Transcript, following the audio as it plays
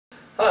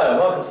Hello and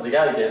welcome to the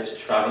Gibb's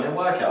travelling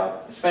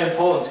workout. It's very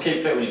important to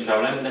keep fit when you're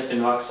travelling,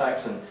 lifting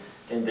rucksacks and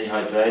getting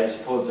dehydrated. It's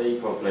important to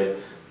eat properly.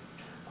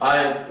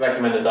 I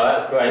recommend a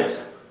diet of grapes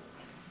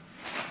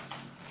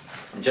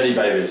and jelly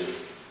babies.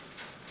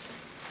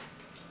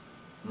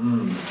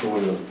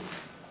 Gorgeous.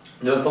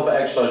 Do a proper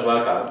exercise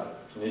workout,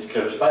 you need to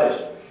clear a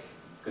space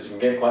because you can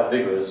get quite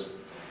vigorous.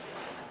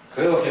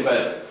 Clear off your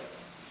bed.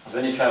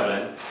 When you're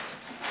travelling,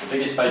 the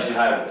biggest space you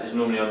have is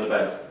normally on the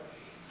bed.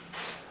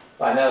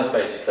 Right, now the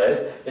space is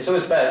cleared. It's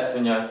always best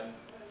when you're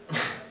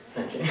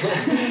thank you.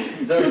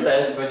 It's always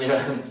best when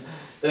you're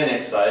doing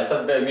exercise to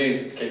have a bit of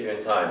music to keep you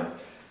in time.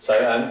 So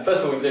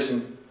first of all, we do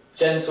some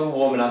gentle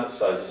warming up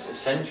exercises. It's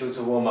essential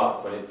to warm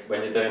up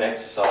when you're doing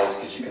exercise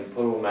because you can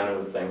pull all manner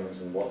of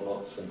things and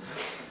whatnots. So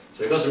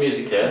we've got some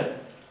music here.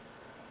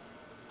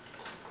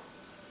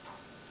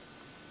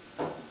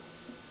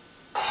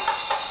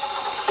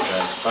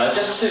 Okay. Right,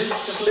 just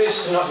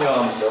loosen up your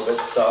arms a little bit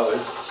to start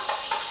with.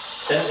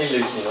 Gently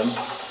loosening them.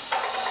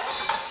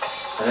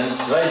 And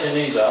then raise your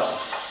knees up,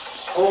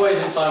 always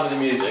in time with the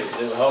music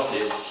because it will help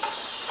you.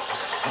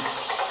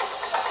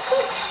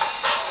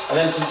 And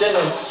then some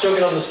gentle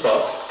jogging on the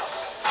spot.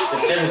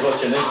 If Jim's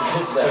watching this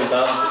is how he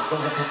dances.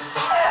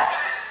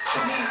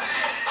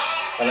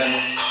 And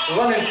then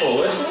running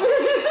forward,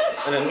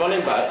 and then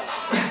running back.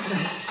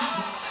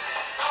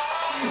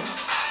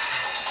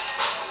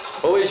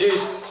 Always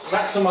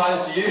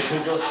maximise the use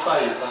of your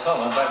space. I can't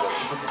run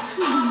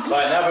backwards.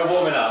 Right, now we're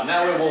warming up.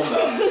 Now we're warmed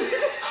up.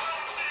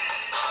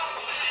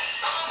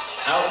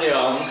 Out the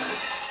arms.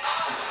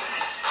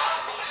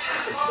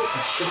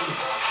 Just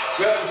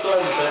grab the side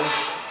of the thing.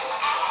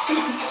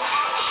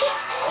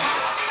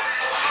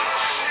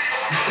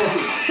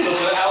 Because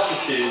of the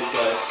altitude,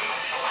 so.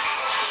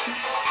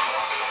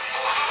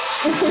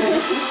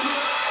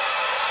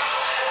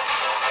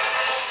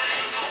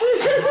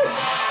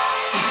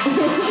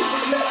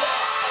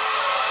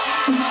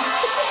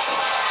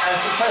 And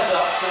some press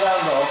ups to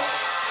round off.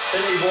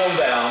 Gently warm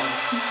down.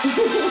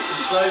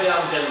 Just slow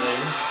down gently.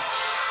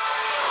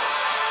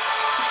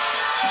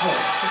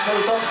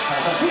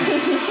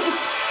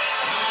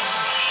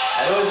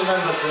 And always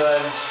remember to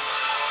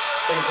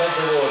drink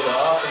plenty of water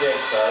after the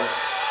exercise.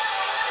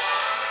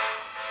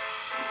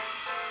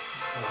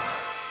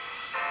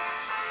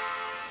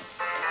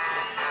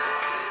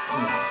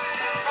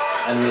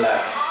 And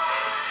relax.